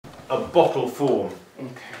a bottle form. Okay.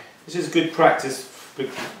 This is good practice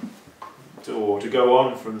to go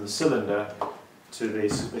on from the cylinder to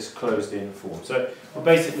this closed-in form. So we're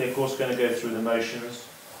basically, of course, going to go through the motions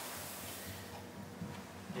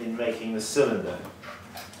in making the cylinder.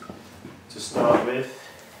 To start with,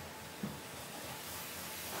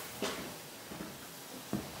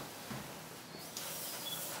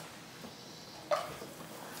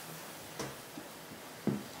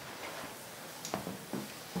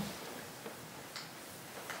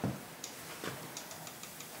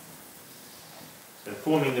 so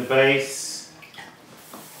forming the base,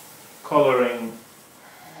 collaring,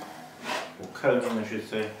 or combing I should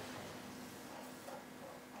say,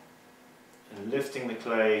 and lifting the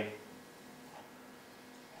clay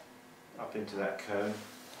up into that cone.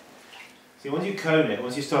 See, once you cone it,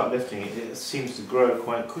 once you start lifting it, it seems to grow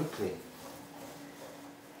quite quickly.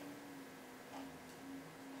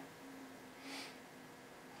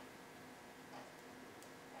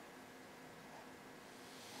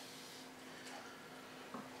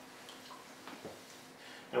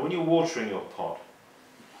 Now when you're watering your pot,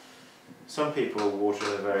 some people water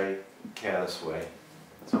in a very careless way.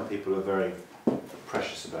 Some people are very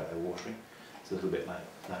precious about their watering. It's a little bit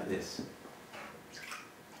like this.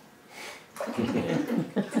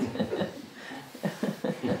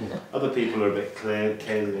 Other people are a bit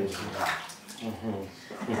careless.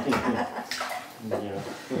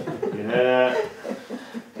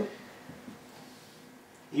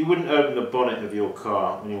 You wouldn't open the bonnet of your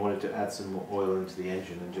car when you wanted to add some more oil into the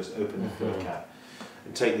engine and just open the fill cap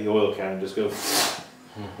and take the oil can and just go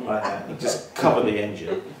like that and just cover the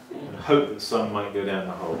engine and hope that some might go down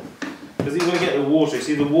the hole. Because you've got to get the water. You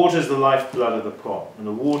see, the water is the lifeblood of the pot, and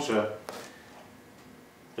the water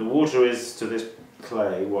is to this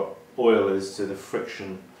clay what oil is to the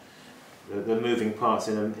friction, the moving parts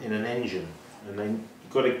in an engine, and then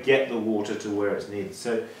you've got to get the water to where it's needed.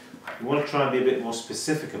 So you want to try and be a bit more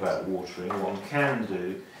specific about watering. What you can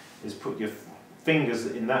do is put your fingers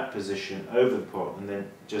in that position over the pot and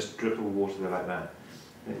then just dribble water there like that.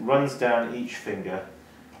 And it runs down each finger,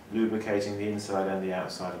 lubricating the inside and the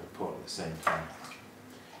outside of the pot at the same time.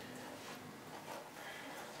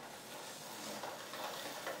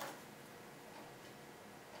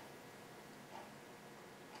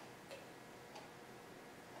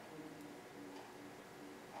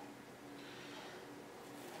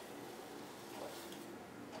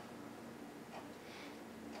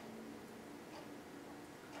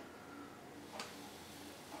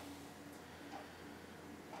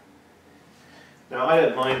 Now I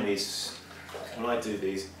don't mind these, when I do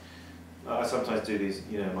these, I sometimes do these,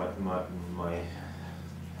 you know,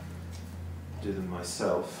 do them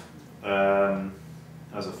myself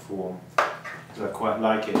as a form, because I quite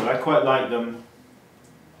like it, but I quite like them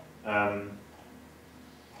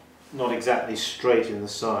not exactly straight in the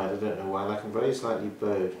side. I don't know why, I like them very slightly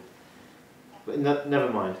bowed, but never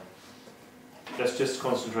mind. Let's just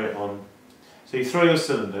concentrate on, so you throw your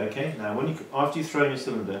cylinder, okay, now after you've thrown your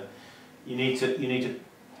cylinder, you need to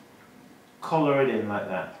collar it in like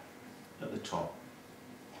that at the top.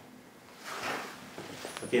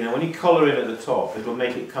 Okay, now when you collar in at the top, it'll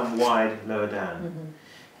make it come wide lower down.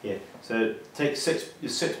 Yeah. So take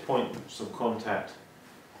your 6 points of contact.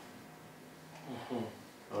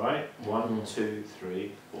 All right. 1, 2,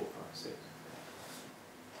 3, 4, 5, 6.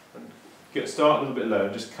 And start a little bit low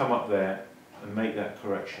and just come up there and make that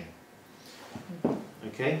correction.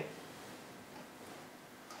 Okay.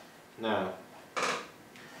 Now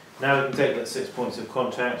we can take that 6 points of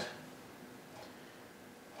contact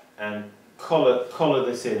and collar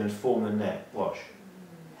this in and form the net. Watch.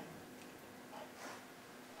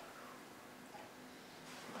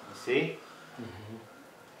 You see?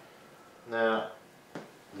 Now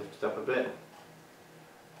lift it up a bit.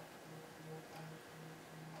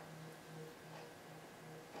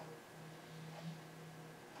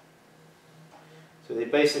 So they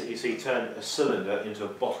basically, see, turn a cylinder into a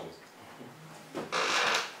bottle.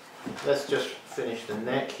 Let's just finish the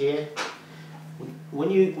neck here. When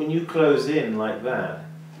you close in like that,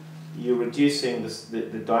 you're reducing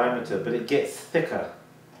the diameter, but it gets thicker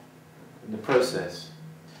in the process.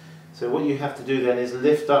 So what you have to do then is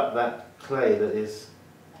lift up that clay that is.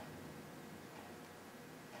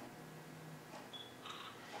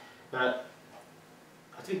 Now,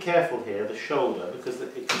 I have to be careful here, the shoulder, because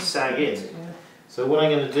it can sag in. So what I'm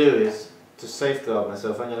going to do is, to safeguard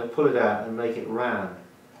myself, I'm going to pull it out and make it round.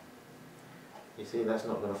 You see, that's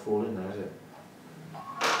not going to fall in there, is it?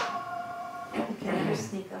 You can never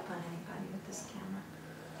sneak up on anybody with this camera.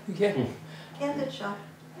 Yeah. Yeah, good shot.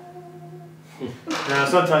 Now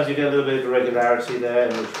sometimes you get a little bit of irregularity there,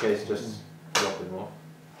 in which case just drop them off.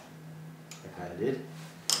 left-handed.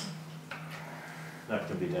 That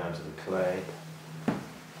can be down to the clay.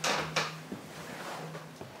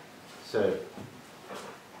 So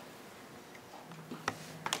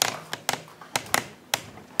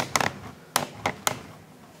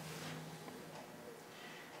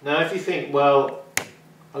now if you think, well,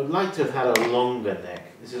 I would like to have had a longer neck.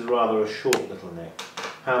 This is rather a short little neck.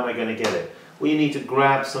 How am I going to get it? Well, you need to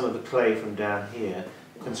grab some of the clay from down here,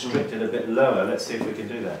 constrict it a bit lower. Let's see if we can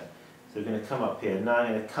do that. So we're going to come up here. Now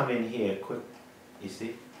I'm going to come in here quick. You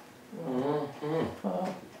see?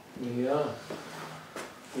 Yeah.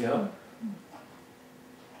 Yeah.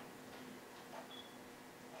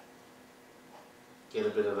 Get a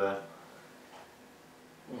bit of a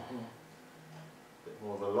bit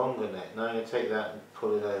more of a longer neck. Now I'm going to take that and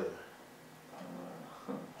pull it over.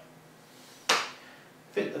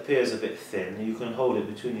 If it appears a bit thin, you can hold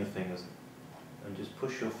it between your fingers and just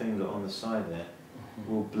push your finger on the side there.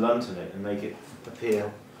 We'll blunten it and make it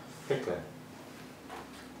appear thicker.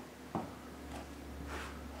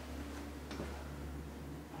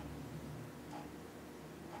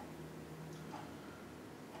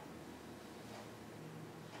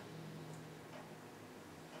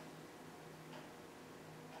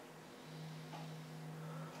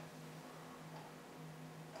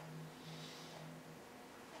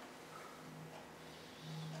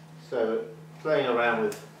 So, playing around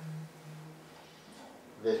with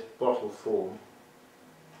this bottle form,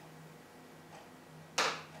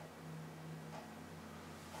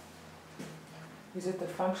 Is it a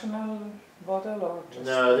functional bottle or just?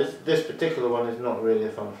 no, this particular one is not really a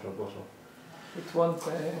functional bottle. It won't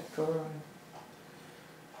pour.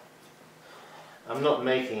 I'm not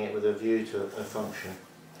making it with a view to a function.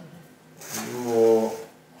 More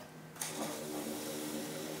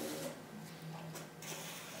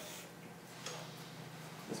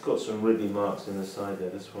it's got some ribby marks in the side there,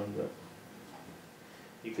 this one, but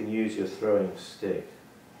you can use your throwing stick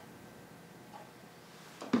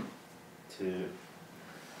to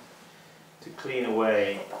clean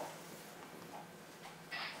away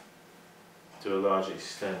to a large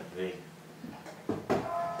extent the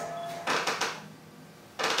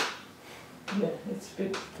Yeah, it's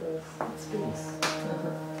big. It's big.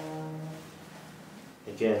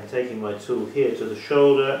 again, taking my tool here to the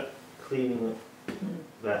shoulder, cleaning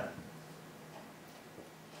that.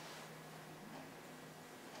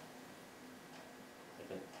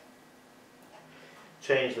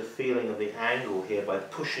 Change the feeling of the angle here by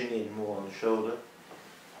pushing in more on the shoulder,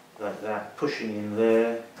 like that, pushing in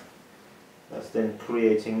there. That's then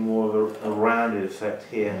creating more of a rounded effect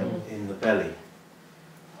here in the belly.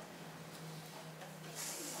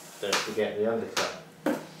 Don't forget the undercut.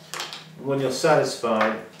 And when you're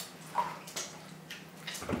satisfied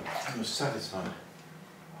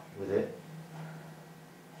with it,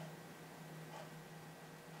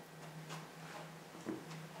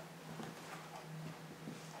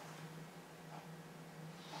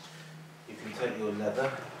 you can take your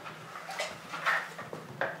leather,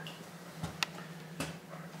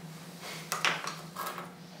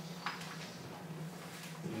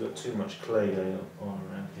 you've got too much clay going on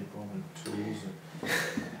around here, and tools and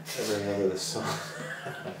everything over the side.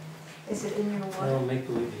 Is it in your Oh, water? make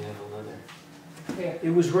believe you have a leather. Yeah.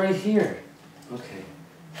 It was right here. Okay.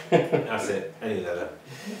 That's it, any leather.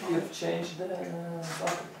 You've changed the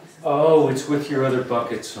bucket. Oh, it's with your other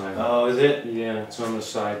bucket, Simon. Oh, is it? Yeah, it's on the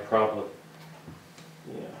side, probably.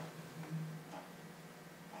 Yeah.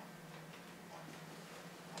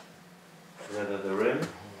 Leather the rim.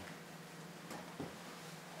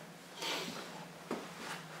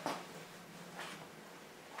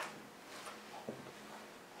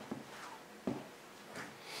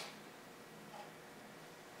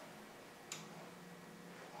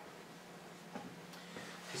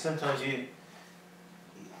 Sometimes you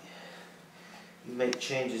make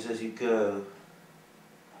changes as you go.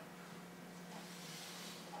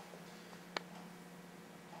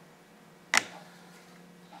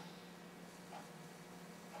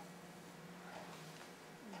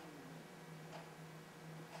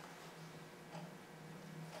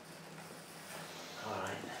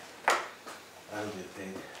 Alright, that'll do,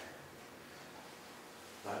 babe.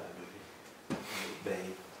 That'll do,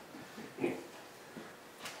 babe.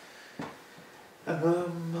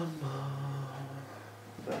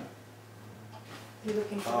 You're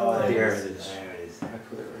looking for Oh, the there lines. it is. There it is. I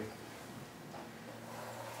put it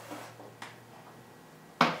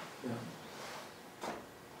right.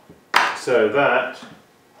 Yeah. So that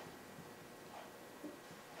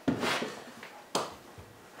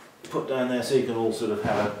put down there so you can all sort of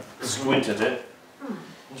have a squint at it.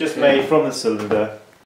 Just made from the cylinder.